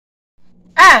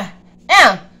I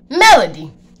am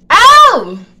Melody.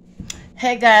 Oh!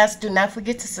 Hey guys, do not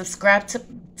forget to subscribe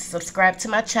to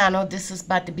my channel. This is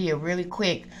about to be a really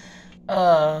quick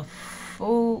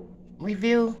food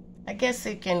review. I guess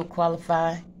it can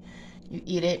qualify. You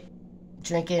eat it,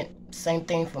 drink it. Same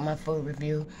thing for my food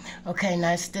review. Okay,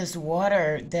 now it's this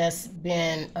water that's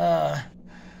been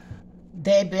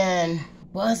they've been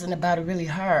buzzing about it really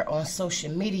hard on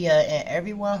social media, and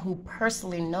everyone who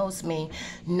personally knows me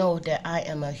know that I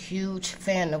am a huge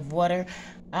fan of water.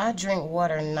 I drink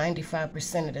water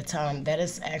 95% of the time. That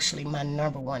is actually my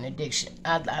 #1 addiction.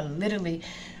 I literally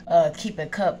keep a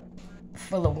cup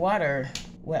full of water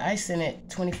with ice in it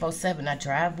 24/7. I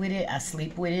drive with it, I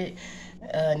sleep with it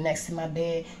next to my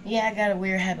bed. Yeah, I got a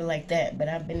weird habit like that, but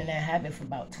I've been in that habit for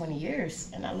about 20 years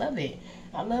and I love it.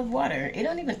 I love water. It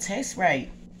don't even taste right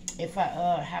if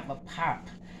I have a pop.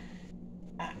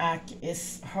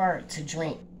 It's hard to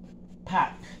drink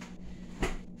pop.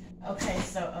 Okay,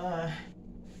 so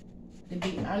to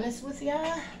be honest with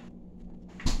y'all,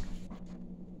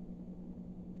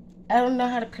 I don't know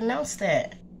how to pronounce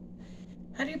that.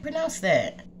 How do you pronounce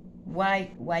that?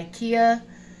 Waiakea,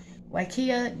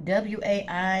 Waiakea.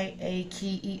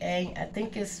 I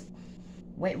think it's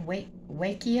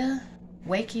Waiakea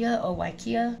or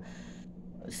Waiakea,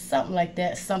 something like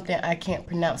that. Something I can't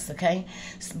pronounce. Okay,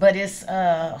 but it's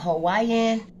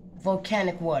Hawaiian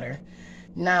volcanic water.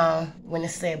 Now, when it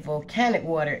said volcanic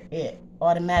water, it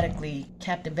automatically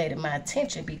captivated my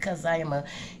attention because I am a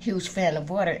huge fan of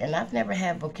water, and I've never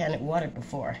had volcanic water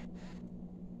before.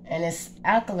 And it's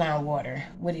alkaline water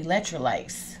with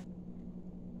electrolytes.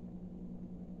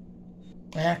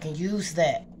 And I can use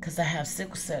that because I have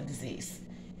sickle cell disease.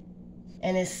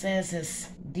 And it says it's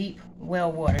deep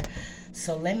well water.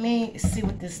 So let me see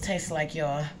what this tastes like,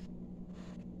 y'all.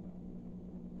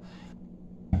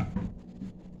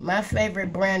 My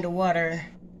favorite brand of water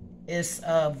is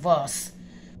Voss.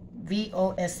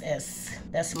 VOSS.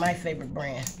 That's my favorite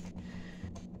brand.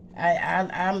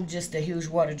 I'm just a huge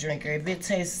water drinker. If it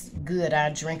tastes good, I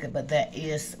drink it, but that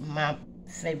is my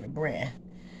favorite brand.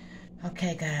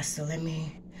 Okay, guys, so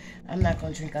I'm not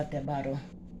going to drink out that bottle.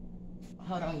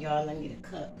 Hold on, y'all. I need a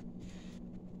cup.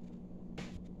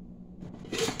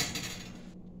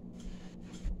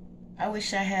 I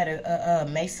wish I had a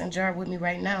mason jar with me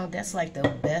right now. That's like the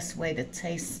best way to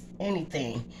taste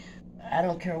anything. I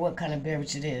don't care what kind of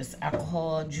beverage it is.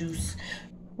 Alcohol, juice.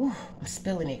 Ooh, I'm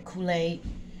spilling it. Kool-Aid.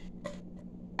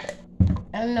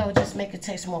 I don't know, just make it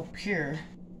taste more pure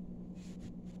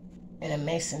in a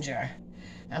mason jar.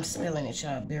 I'm spilling it,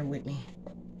 y'all. Bear with me.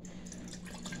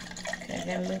 Okay, I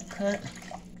got a little cut.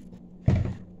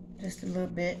 Just a little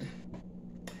bit.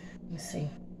 Let's see.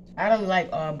 I don't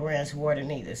like all brands water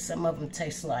neither. Some of them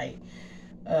taste like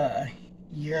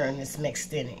urine is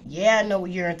mixed in it. Yeah, I know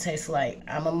what urine tastes like.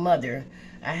 I'm a mother.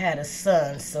 I had a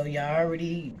son, so y'all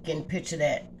already can picture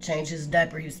that. Changed his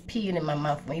diaper. He was peeing in my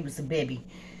mouth when he was a baby.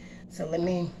 So let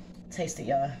me taste it,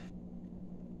 y'all.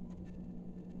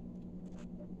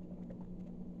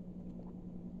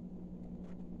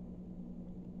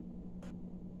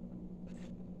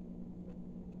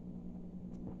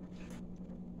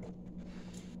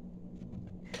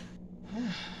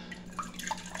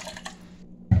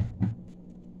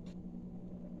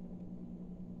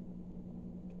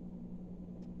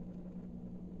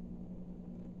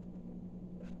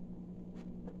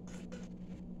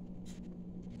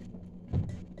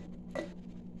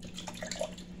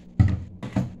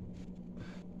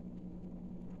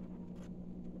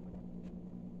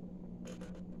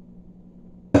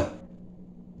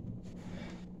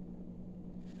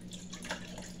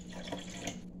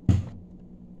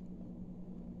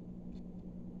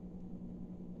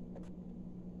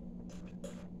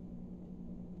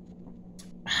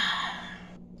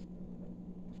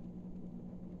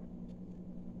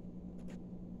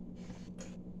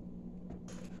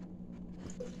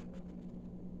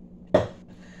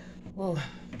 Oh,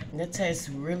 that tastes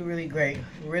really, really great.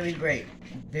 Really great.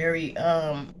 Very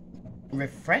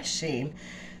refreshing.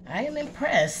 I am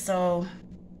impressed. So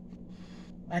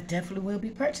I definitely will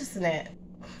be purchasing that.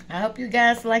 I hope you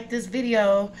guys like this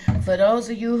video. For those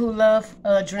of you who love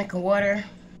drinking water,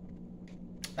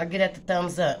 I'll get at the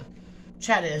thumbs up.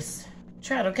 Try this.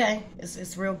 Try it, okay?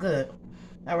 It's real good.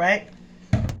 All right?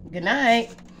 Good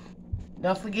night.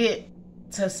 Don't forget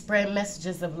to spread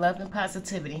messages of love and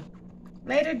positivity.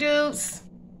 Later, dudes.